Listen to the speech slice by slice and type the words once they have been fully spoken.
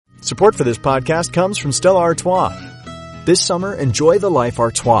Support for this podcast comes from Stella Artois. This summer, enjoy the life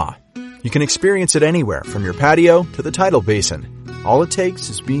Artois. You can experience it anywhere, from your patio to the tidal basin. All it takes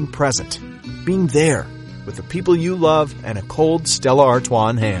is being present, being there, with the people you love and a cold Stella Artois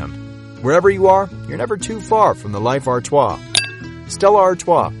in hand. Wherever you are, you're never too far from the life Artois. Stella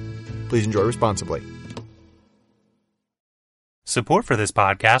Artois. Please enjoy responsibly. Support for this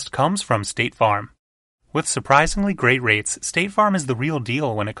podcast comes from State Farm. With surprisingly great rates, State Farm is the real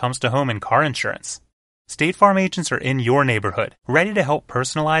deal when it comes to home and car insurance. State Farm agents are in your neighborhood, ready to help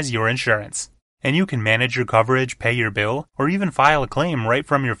personalize your insurance. And you can manage your coverage, pay your bill, or even file a claim right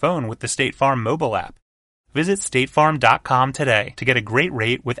from your phone with the State Farm mobile app. Visit statefarm.com today to get a great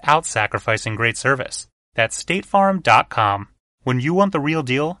rate without sacrificing great service. That's statefarm.com. When you want the real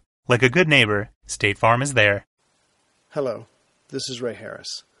deal, like a good neighbor, State Farm is there. Hello, this is Ray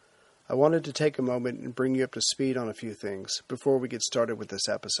Harris. I wanted to take a moment and bring you up to speed on a few things before we get started with this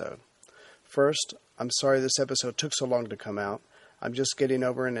episode. First, I'm sorry this episode took so long to come out. I'm just getting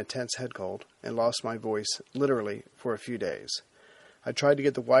over an intense head cold and lost my voice, literally, for a few days. I tried to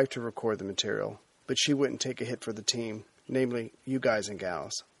get the wife to record the material, but she wouldn't take a hit for the team, namely you guys and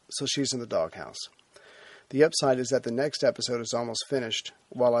gals, so she's in the doghouse. The upside is that the next episode is almost finished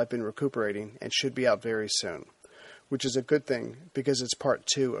while I've been recuperating and should be out very soon, which is a good thing because it's part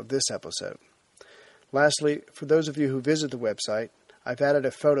 2 of this episode. Lastly, for those of you who visit the website, I've added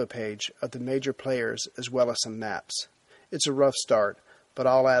a photo page of the major players as well as some maps. It's a rough start, but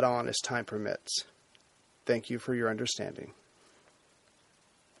I'll add on as time permits. Thank you for your understanding.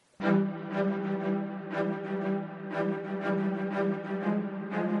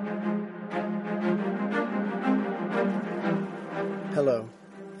 Hello,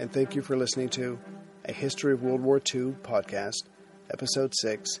 and thank you for listening to A History of World War II podcast, Episode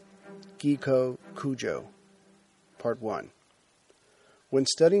 6, Giko Kujo, Part 1. When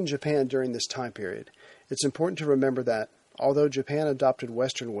studying Japan during this time period, it's important to remember that, although Japan adopted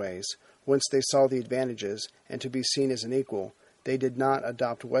Western ways, once they saw the advantages and to be seen as an equal, they did not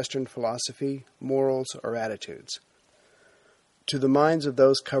adopt Western philosophy, morals, or attitudes. To the minds of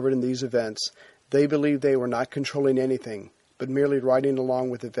those covered in these events, they believed they were not controlling anything, but merely riding along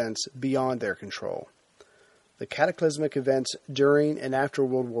with events beyond their control. The cataclysmic events during and after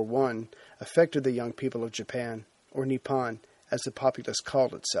World War I affected the young people of Japan, or Nippon, as the populace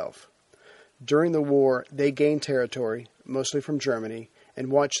called itself. During the war, they gained territory, mostly from Germany,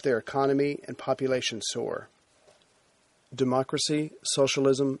 and watched their economy and population soar. Democracy,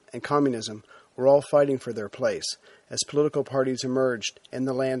 socialism, and communism were all fighting for their place as political parties emerged in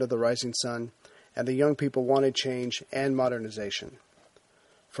the land of the rising sun, and the young people wanted change and modernization.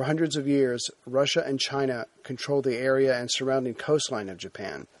 For hundreds of years, Russia and China controlled the area and surrounding coastline of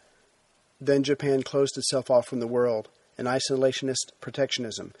Japan. Then Japan closed itself off from the world in isolationist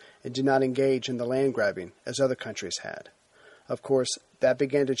protectionism and did not engage in the land grabbing as other countries had. Of course, that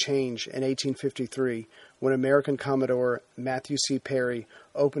began to change in 1853 when American Commodore Matthew C. Perry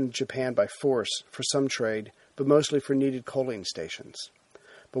opened Japan by force for some trade, but mostly for needed coaling stations.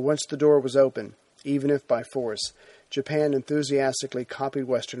 But once the door was open, even if by force, Japan enthusiastically copied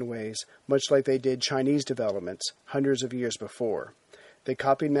Western ways, much like they did Chinese developments hundreds of years before. They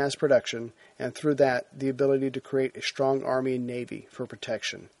copied mass production, and through that, the ability to create a strong army and navy for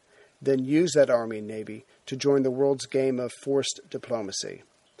protection. Then use that army and navy to join the world's game of forced diplomacy.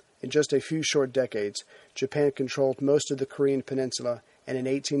 In just a few short decades, Japan controlled most of the Korean peninsula, and in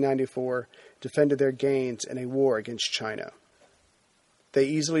 1894, defended their gains in a war against China. They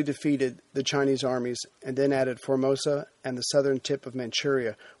easily defeated the Chinese armies and then added Formosa and the southern tip of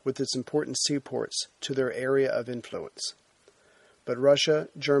Manchuria with its important seaports to their area of influence. But Russia,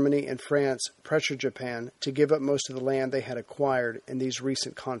 Germany, and France pressured Japan to give up most of the land they had acquired in these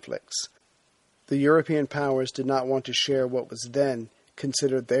recent conflicts. The European powers did not want to share what was then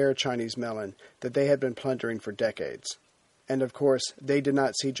considered their Chinese melon that they had been plundering for decades. And of course, they did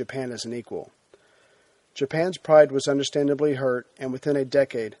not see Japan as an equal. Japan's pride was understandably hurt, and within a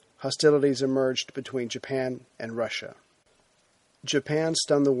decade, hostilities emerged between Japan and Russia. Japan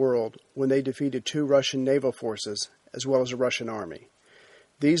stunned the world when they defeated 2 Russian naval forces as well as a Russian army.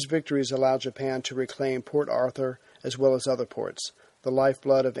 These victories allowed Japan to reclaim Port Arthur as well as other ports, the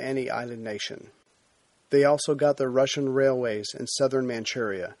lifeblood of any island nation. They also got the Russian railways in southern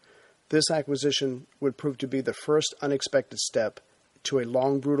Manchuria. This acquisition would prove to be the first unexpected step to a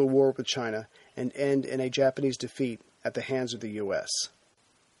long, brutal war with China and end in a Japanese defeat at the hands of the U.S.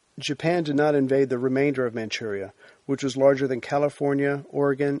 Japan did not invade the remainder of Manchuria, which was larger than California,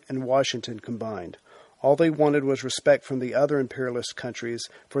 Oregon, and Washington combined. All they wanted was respect from the other imperialist countries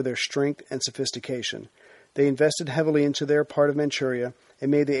for their strength and sophistication. They invested heavily into their part of Manchuria and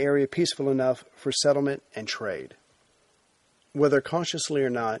made the area peaceful enough for settlement and trade. Whether consciously or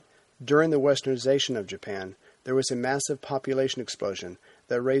not, during the westernization of Japan, there was a massive population explosion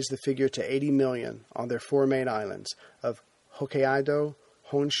that raised the figure to 80 million on their four main islands of Hokkaido,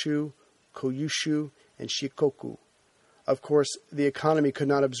 Honshu, Kyushu, and Shikoku. Of course, the economy could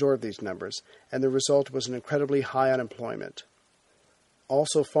not absorb these numbers, and the result was an incredibly high unemployment.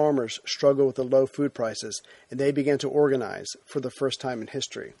 Also, farmers struggled with the low food prices, and they began to organize for the first time in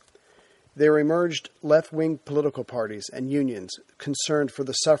history. There emerged left-wing political parties and unions concerned for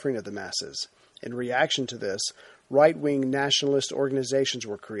the suffering of the masses. In reaction to this, right-wing nationalist organizations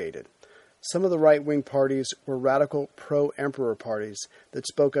were created. Some of the right-wing parties were radical pro-emperor parties that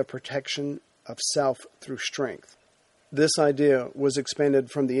spoke of protection of self through strength. This idea was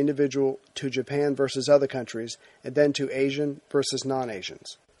expanded from the individual to Japan versus other countries, and then to Asian versus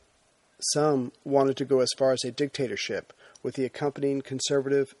non-Asians. Some wanted to go as far as a dictatorship, with the accompanying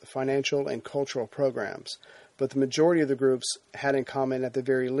conservative financial and cultural programs, but the majority of the groups had in common, at the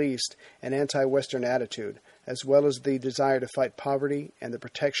very least, an anti-Western attitude, as well as the desire to fight poverty and the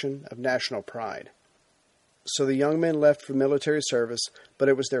protection of national pride. So the young men left for military service, but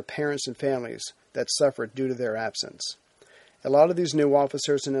it was their parents and families that suffered due to their absence. A lot of these new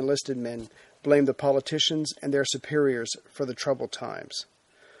officers and enlisted men blamed the politicians and their superiors for the troubled times.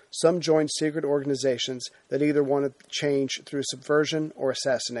 Some joined secret organizations that either wanted change through subversion or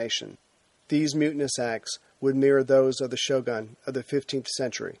assassination. These mutinous acts would mirror those of the shogun of the 15th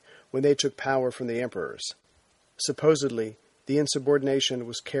century when they took power from the emperors. Supposedly, the insubordination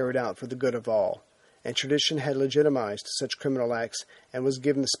was carried out for the good of all, and tradition had legitimized such criminal acts and was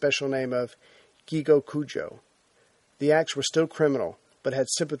given the special name of Gigokujo. The acts were still criminal, but had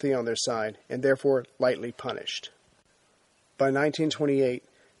sympathy on their side, and therefore lightly punished. By 1928,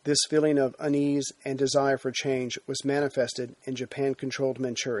 this feeling of unease and desire for change was manifested in Japan-controlled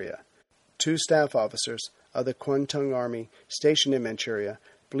Manchuria. Two staff officers of the Kwantung Army stationed in Manchuria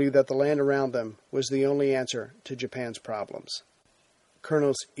believed that the land around them was the only answer to Japan's problems.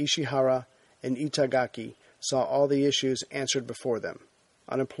 Colonels Ishihara and Itagaki saw all the issues answered before them: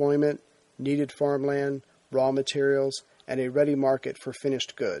 unemployment, needed farmland, raw materials, and a ready market for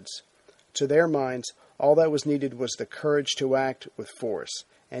finished goods. To their minds, all that was needed was the courage to act with force,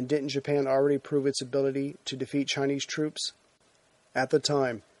 and didn't Japan already prove its ability to defeat Chinese troops? At the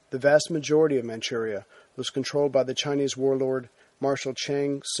time, the vast majority of Manchuria was controlled by the Chinese warlord Marshal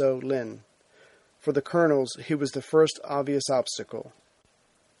Chang So-lin. For the colonels, he was the first obvious obstacle.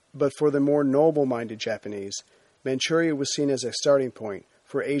 But for the more noble-minded Japanese, Manchuria was seen as a starting point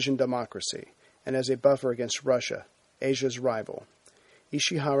for Asian democracy, and as a buffer against Russia, Asia's rival.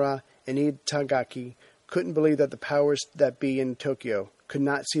 Ishihara and Itagaki couldn't believe that the powers that be in Tokyo could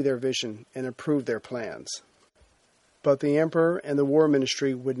not see their vision and approve their plans. But the emperor and the war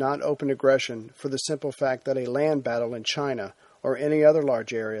ministry would not open aggression for the simple fact that a land battle in China or any other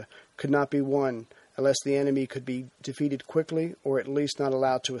large area could not be won unless the enemy could be defeated quickly or at least not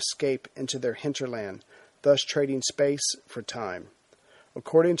allowed to escape into their hinterland, thus trading space for time.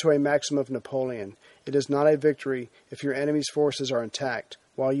 According to a maxim of Napoleon, it is not a victory if your enemy's forces are intact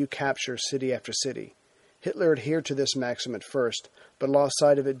while you capture city after city. Hitler adhered to this maxim at first, but lost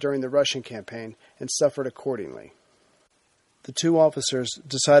sight of it during the Russian campaign and suffered accordingly. The two officers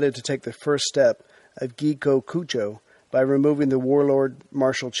decided to take the first step of Gigokujo by removing the warlord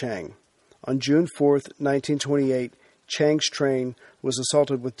Marshal Chang. On June 4, 1928, Chang's train was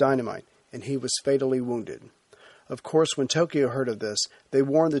assaulted with dynamite, and he was fatally wounded. Of course, when Tokyo heard of this, they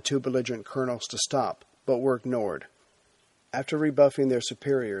warned the two belligerent colonels to stop, but were ignored. After rebuffing their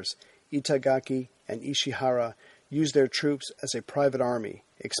superiors, Itagaki and Ishihara used their troops as a private army,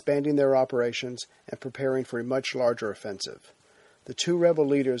 expanding their operations and preparing for a much larger offensive. The two rebel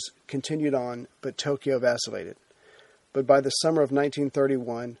leaders continued on, but Tokyo vacillated. But by the summer of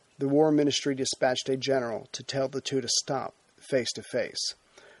 1931, the War Ministry dispatched a general to tell the two to stop, face to face.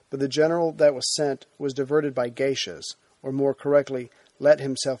 But the general that was sent was diverted by geishas, or more correctly, let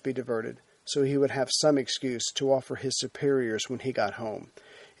himself be diverted, so he would have some excuse to offer his superiors when he got home.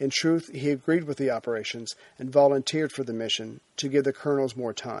 In truth, he agreed with the operations and volunteered for the mission to give the colonels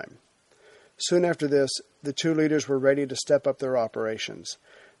more time. Soon after this, the two leaders were ready to step up their operations.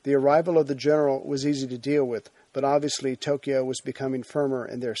 The arrival of the general was easy to deal with, but obviously Tokyo was becoming firmer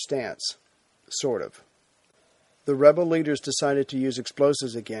in their stance. Sort of. The rebel leaders decided to use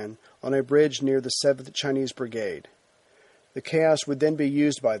explosives again on a bridge near the 7th Chinese Brigade. The chaos would then be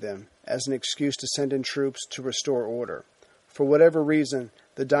used by them as an excuse to send in troops to restore order. For whatever reason,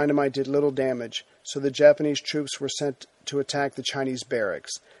 the dynamite did little damage, so the Japanese troops were sent to attack the Chinese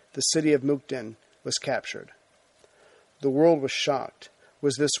barracks. The city of Mukden was captured. The world was shocked.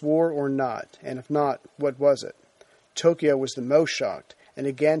 Was this war or not? And if not, what was it? Tokyo was the most shocked, and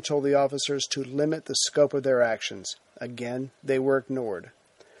again told the officers to limit the scope of their actions. Again, they were ignored.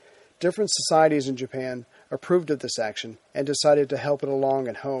 Different societies in Japan approved of this action and decided to help it along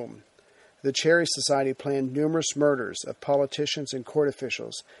at home. The Cherry Society planned numerous murders of politicians and court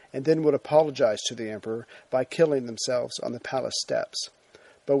officials, and then would apologize to the emperor by killing themselves on the palace steps.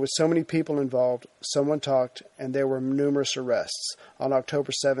 But with so many people involved, someone talked, and there were numerous arrests on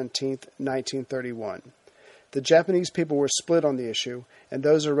October 17, 1931. The Japanese people were split on the issue, and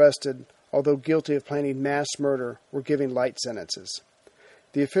those arrested, although guilty of planning mass murder, were given light sentences.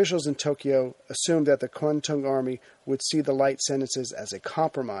 The officials in Tokyo assumed that the Kwantung Army would see the light sentences as a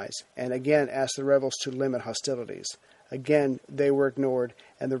compromise, and again asked the rebels to limit hostilities. Again, they were ignored,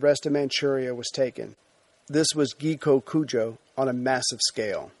 and the rest of Manchuria was taken. This was Gikokujo on a massive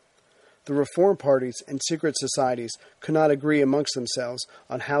scale. The reform parties and secret societies could not agree amongst themselves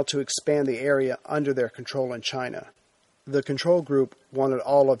on how to expand the area under their control in China. The control group wanted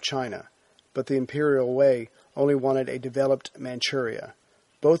all of China, but the imperial way only wanted a developed Manchuria.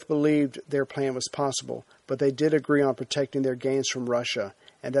 Both believed their plan was possible, but they did agree on protecting their gains from Russia,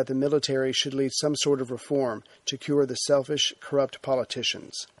 and that the military should lead some sort of reform to cure the selfish, corrupt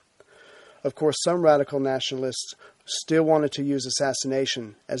politicians. Of course, some radical nationalists still wanted to use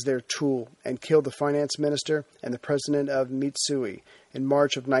assassination as their tool and killed the finance minister and the president of Mitsui in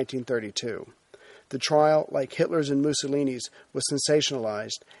March of 1932. The trial, like Hitler's and Mussolini's, was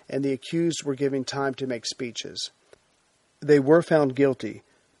sensationalized, and the accused were given time to make speeches. They were found guilty,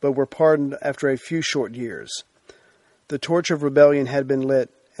 but were pardoned after a few short years. The torch of rebellion had been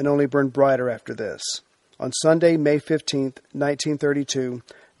lit and only burned brighter after this. On Sunday, May 15, 1932,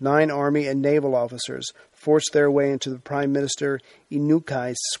 9 Army and naval officers forced their way into the Prime Minister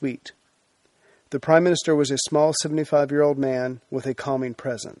Inukai's suite. The Prime Minister was a small 75-year-old man with a calming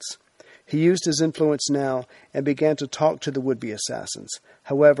presence. He used his influence now and began to talk to the would-be assassins.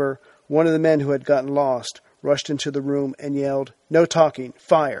 However, one of the men who had gotten lost rushed into the room and yelled, "No talking,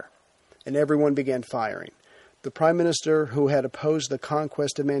 fire!" And everyone began firing. The Prime Minister, who had opposed the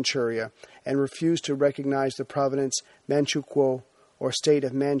conquest of Manchuria and refused to recognize the province Manchukuo, or state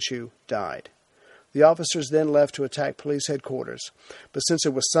of Manchu, died. The officers then left to attack police headquarters, but since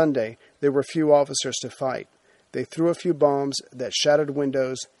it was Sunday, there were few officers to fight. They threw a few bombs that shattered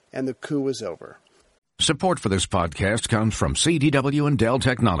windows, and the coup was over. Support for this podcast comes from CDW and Dell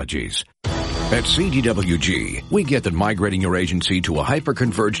Technologies. At CDWG, we get that migrating your agency to a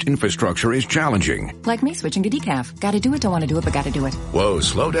hyper-converged infrastructure is challenging. Like me switching to decaf. Gotta do it, don't want to do it, but gotta do it. Whoa,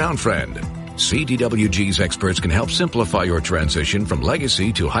 slow down, friend. CDWG's experts can help simplify your transition from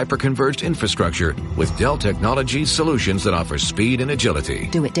legacy to hyper-converged infrastructure with Dell Technologies solutions that offer speed and agility.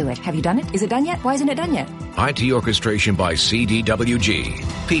 Do it, do it. Have you done it? Is it done yet? Why isn't it done yet? IT orchestration by CDWG.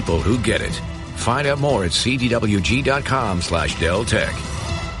 People who get it. Find out more at cdwg.com/Dell Tech.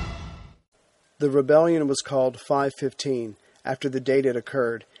 The rebellion was called 515 after the date it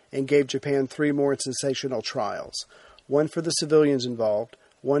occurred and gave Japan 3 more sensational trials, one for the civilians involved,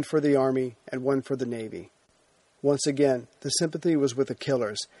 one for the Army, and one for the Navy. Once again, the sympathy was with the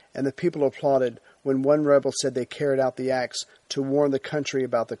killers, and the people applauded when one rebel said they carried out the acts to warn the country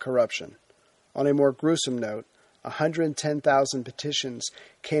about the corruption. On a more gruesome note, 110,000 petitions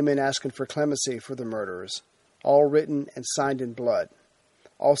came in asking for clemency for the murderers, all written and signed in blood.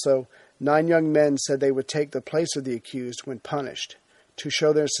 Also, 9 young men said they would take the place of the accused when punished. To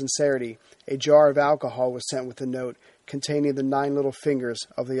show their sincerity, a jar of alcohol was sent with a note containing the 9 little fingers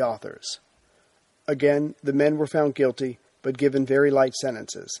of the authors. Again, the men were found guilty, but given very light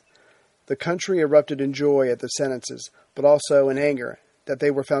sentences. The country erupted in joy at the sentences, but also in anger that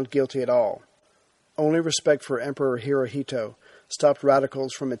they were found guilty at all. Only respect for Emperor Hirohito stopped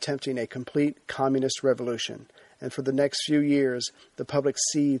radicals from attempting a complete communist revolution, and for the next few years, the public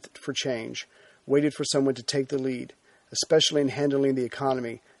seethed for change, waited for someone to take the lead, especially in handling the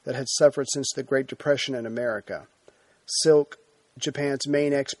economy that had suffered since the Great Depression in America. Silk, Japan's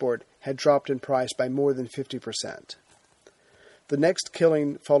main export, had dropped in price by more than 50%. The next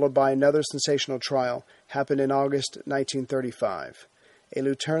killing, followed by another sensational trial, happened in August 1935. A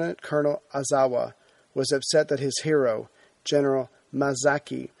Lieutenant Colonel Azawa was upset that his hero, General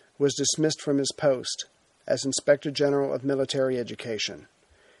Mazaki, was dismissed from his post as Inspector General of Military Education.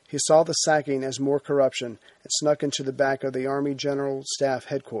 He saw the sacking as more corruption and snuck into the back of the Army General Staff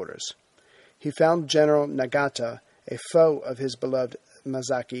headquarters. He found General Nagata, a foe of his beloved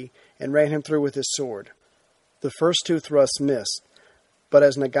Mazaki, and ran him through with his sword. The first 2 thrusts missed, but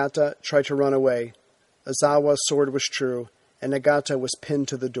as Nagata tried to run away, Azawa's sword was true, and Nagata was pinned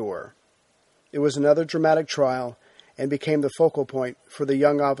to the door. It was another dramatic trial, and became the focal point for the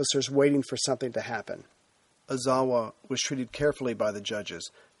young officers waiting for something to happen. Ozawa was treated carefully by the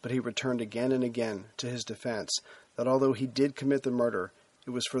judges, but he returned again and again to his defense that although he did commit the murder, it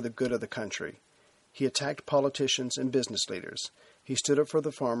was for the good of the country. He attacked politicians and business leaders. He stood up for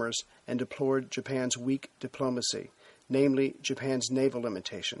the farmers and deplored Japan's weak diplomacy, namely Japan's naval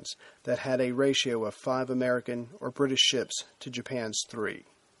limitations that had a ratio of 5 American or British ships to Japan's 3.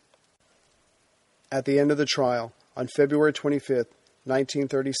 At the end of the trial, on February 25,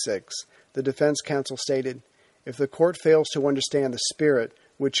 1936, the defense counsel stated, "If the court fails to understand the spirit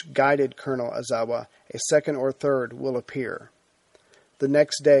which guided Colonel Ozawa, a second or third will appear." The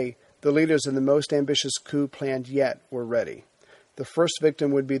next day, the leaders of the most ambitious coup planned yet were ready. The first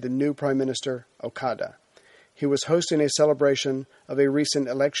victim would be the new Prime Minister, Okada. He was hosting a celebration of a recent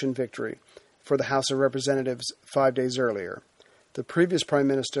election victory for the House of Representatives 5 days earlier. The previous Prime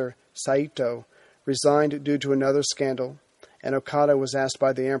Minister, Saito, resigned due to another scandal, and Okada was asked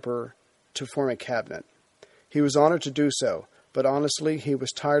by the Emperor to form a cabinet. He was honored to do so, but honestly he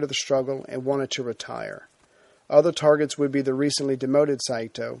was tired of the struggle and wanted to retire. Other targets would be the recently demoted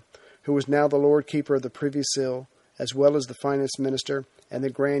Saito, who was now the Lord Keeper of the Privy Seal, as well as the Finance Minister and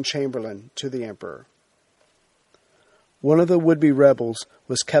the Grand Chamberlain to the Emperor. One of the would-be rebels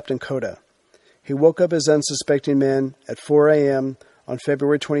was Captain Koda. He woke up his unsuspecting men at 4 a.m. on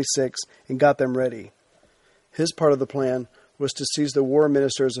February 26 and got them ready. His part of the plan was to seize the war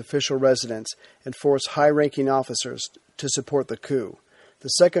minister's official residence and force high-ranking officers to support the coup. The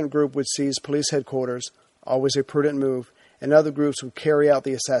second group would seize police headquarters, always a prudent move, and other groups would carry out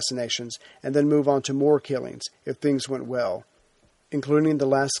the assassinations and then move on to more killings if things went well, including the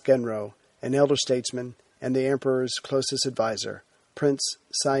last Genro, an elder statesman, and the Emperor's closest advisor, Prince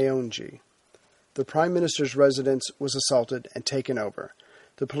Saionji. The Prime Minister's residence was assaulted and taken over.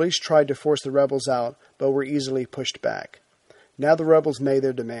 The police tried to force the rebels out, but were easily pushed back. Now the rebels made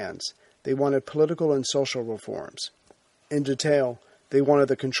their demands. They wanted political and social reforms. In detail, they wanted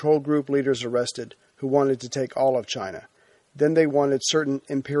the control group leaders arrested, who wanted to take all of China. Then they wanted certain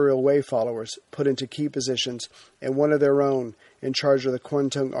Imperial Way followers put into key positions and one of their own in charge of the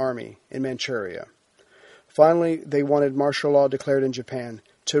Kwantung Army in Manchuria. Finally, they wanted martial law declared in Japan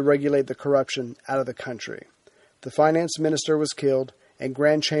to regulate the corruption out of the country. The finance minister was killed, and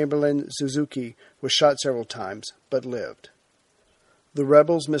Grand Chamberlain Suzuki was shot several times, but lived. The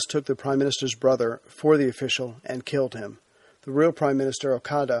rebels mistook the Prime Minister's brother for the official and killed him. The real Prime Minister,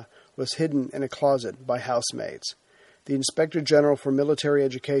 Okada, was hidden in a closet by housemaids. The Inspector General for Military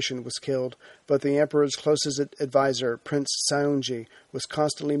Education was killed, but the Emperor's closest advisor, Prince Saionji, was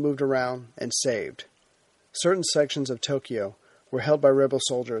constantly moved around and saved. Certain sections of Tokyo were held by rebel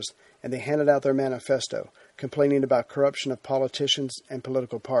soldiers, and they handed out their manifesto, complaining about corruption of politicians and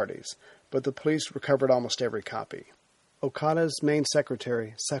political parties, but the police recovered almost every copy. Okada's main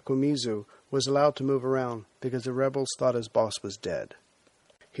secretary, Sakomizu, was allowed to move around because the rebels thought his boss was dead.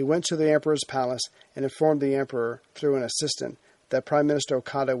 He went to the Emperor's palace and informed the Emperor, through an assistant, that Prime Minister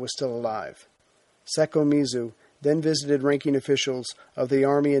Okada was still alive. Sakomizu then visited ranking officials of the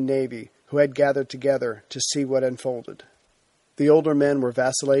Army and Navy who had gathered together to see what unfolded. The older men were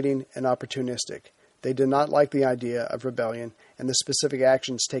vacillating and opportunistic. They did not like the idea of rebellion and the specific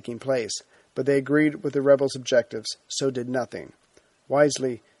actions taking place, but they agreed with the rebels' objectives, so did nothing.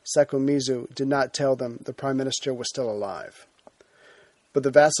 Wisely, Sakomizu did not tell them the Prime Minister was still alive. But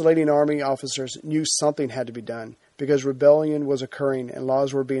the vacillating army officers knew something had to be done because rebellion was occurring and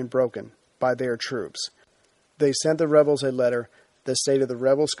laws were being broken by their troops. They sent the rebels a letter that stated the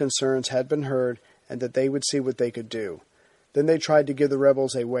rebels' concerns had been heard and that they would see what they could do. Then they tried to give the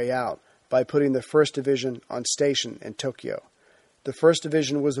rebels a way out by putting the 1st Division on station in Tokyo. The 1st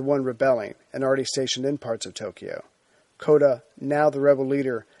Division was the one rebelling and already stationed in parts of Tokyo. Koda, now the rebel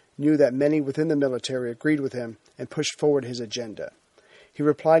leader, knew that many within the military agreed with him and pushed forward his agenda. He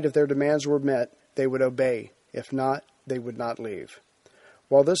replied if their demands were met, they would obey. If not, they would not leave.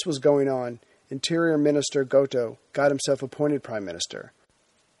 While this was going on, Interior Minister Goto got himself appointed Prime Minister,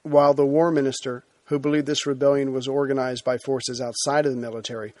 while the War Minister, who believed this rebellion was organized by forces outside of the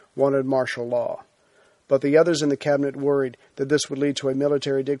military, wanted martial law. But the others in the cabinet worried that this would lead to a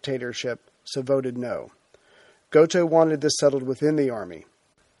military dictatorship, so voted no. Goto wanted this settled within the army.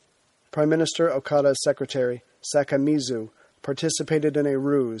 Prime Minister Okada's secretary, Sakomizu, participated in a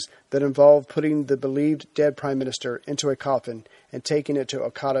ruse that involved putting the believed dead Prime Minister into a coffin and taking it to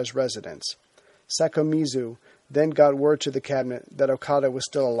Okada's residence. Sakomizu then got word to the cabinet that Okada was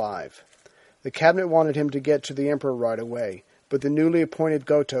still alive. The cabinet wanted him to get to the Emperor right away, but the newly appointed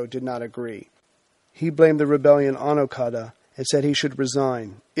Goto did not agree. He blamed the rebellion on Okada and said he should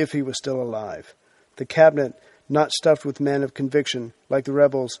resign if he was still alive. The cabinet, not stuffed with men of conviction like the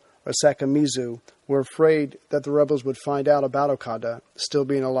rebels or Sakamizu, were afraid that the rebels would find out about Okada still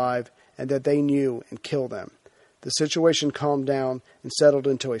being alive and that they knew and kill them. The situation calmed down and settled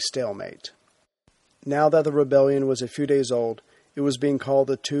into a stalemate. Now that the rebellion was a few days old, it was being called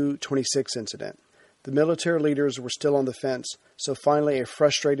the 226 incident. The military leaders were still on the fence, so finally a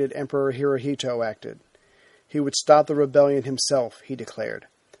frustrated Emperor Hirohito acted. He would stop the rebellion himself, he declared.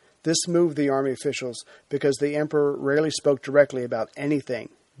 This moved the army officials because the emperor rarely spoke directly about anything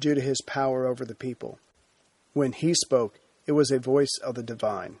due to his power over the people. When he spoke, it was a voice of the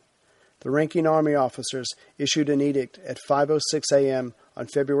divine. The ranking army officers issued an edict at 5:06 a.m. on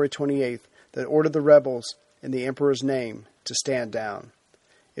February 28th that ordered the rebels, in the emperor's name, to stand down.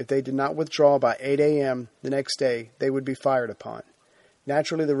 If they did not withdraw by 8 a.m. the next day, they would be fired upon.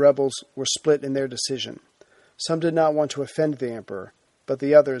 Naturally, the rebels were split in their decision. Some did not want to offend the emperor, but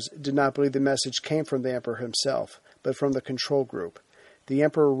the others did not believe the message came from the emperor himself, but from the control group. The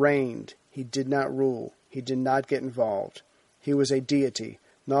emperor reigned. He did not rule. He did not get involved. He was a deity,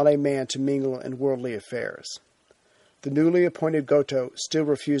 not a man to mingle in worldly affairs. The newly appointed Goto still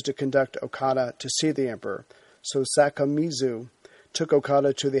refused to conduct Okada to see the emperor, so Sakamizu took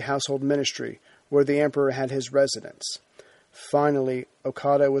Okada to the household ministry, where the emperor had his residence. Finally,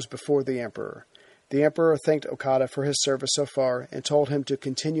 Okada was before the emperor. The emperor thanked Okada for his service so far and told him to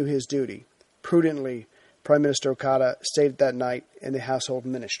continue his duty. Prudently, Prime Minister Okada stayed that night in the household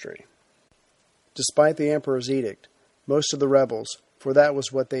ministry. Despite the emperor's edict, most of the rebels, for that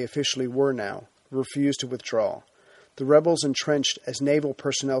was what they officially were now, refused to withdraw. The rebels entrenched as naval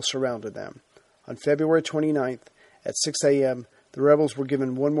personnel surrounded them. On February 29th, at 6 a.m., the rebels were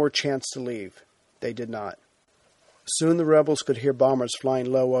given one more chance to leave. They did not. Soon the rebels could hear bombers flying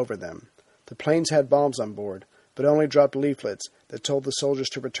low over them. The planes had bombs on board, but only dropped leaflets that told the soldiers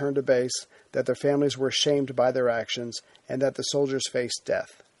to return to base, that their families were ashamed by their actions, and that the soldiers faced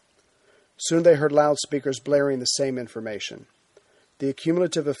death. Soon they heard loudspeakers blaring the same information. The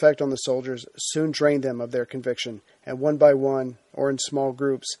accumulative effect on the soldiers soon drained them of their conviction, and one by one, or in small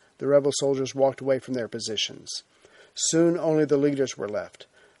groups, the rebel soldiers walked away from their positions. Soon only the leaders were left,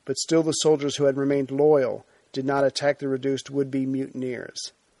 but still the soldiers who had remained loyal did not attack the reduced would-be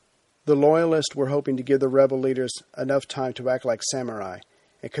mutineers. The loyalists were hoping to give the rebel leaders enough time to act like samurai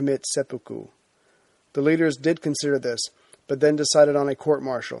and commit seppuku. The leaders did consider this, but then decided on a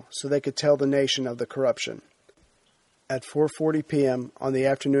court-martial so they could tell the nation of the corruption. At 4:40 p.m. on the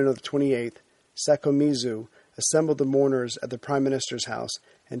afternoon of the 28th, Sakamizu assembled the mourners at the Prime Minister's house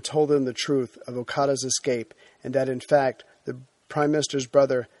and told them the truth of Okada's escape and that, in fact, the Prime Minister's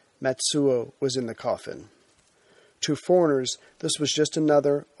brother Matsuo was in the coffin. To foreigners, this was just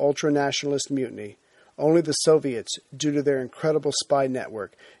another ultra-nationalist mutiny. Only the Soviets, due to their incredible spy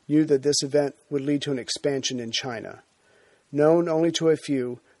network, knew that this event would lead to an expansion in China. Known only to a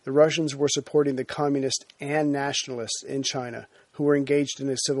few, the Russians were supporting the communists and nationalists in China who were engaged in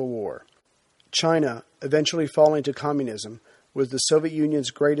a civil war. China, eventually falling to communism, was the Soviet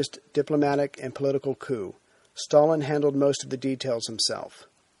Union's greatest diplomatic and political coup. Stalin handled most of the details himself.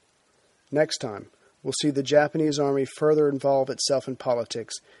 Next time, we'll see the Japanese army further involve itself in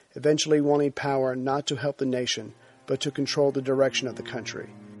politics, eventually wanting power not to help the nation, but to control the direction of the country.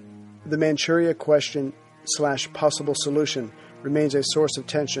 The Manchuria question / possible solution remains a source of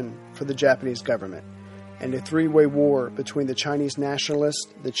tension for the Japanese government, and a three-way war between the Chinese nationalists,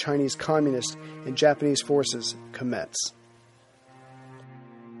 the Chinese communists, and Japanese forces commence.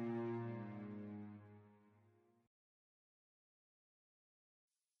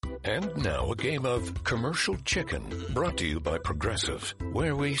 And now a game of Commercial Chicken, brought to you by Progressive,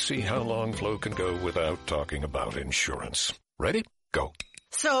 where we see how long Flo can go without talking about insurance. Ready? Go.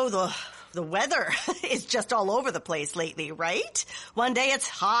 So the weather is just all over the place lately, right? One day it's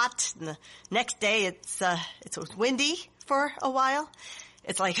hot, and the next day it's windy for a while. It's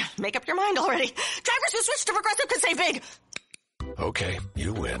like, make up your mind already. Drivers who switch to Progressive could save big. Okay,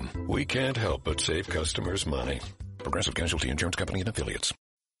 you win. We can't help but save customers money. Progressive Casualty Insurance Company and Affiliates.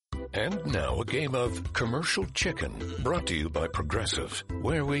 And now a game of Commercial Chicken, brought to you by Progressive,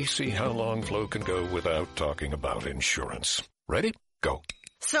 where we see how long Flo can go without talking about insurance. Ready? Go.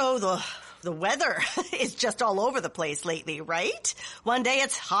 So the weather is just all over the place lately, right? One day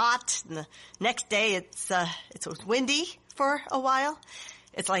it's hot, and the next day it's windy for a while.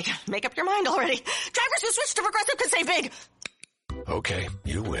 It's like, make up your mind already. Drivers who switch to Progressive could save big. Okay,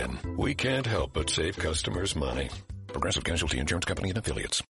 you win. We can't help but save customers money. Progressive Casualty Insurance Company and Affiliates.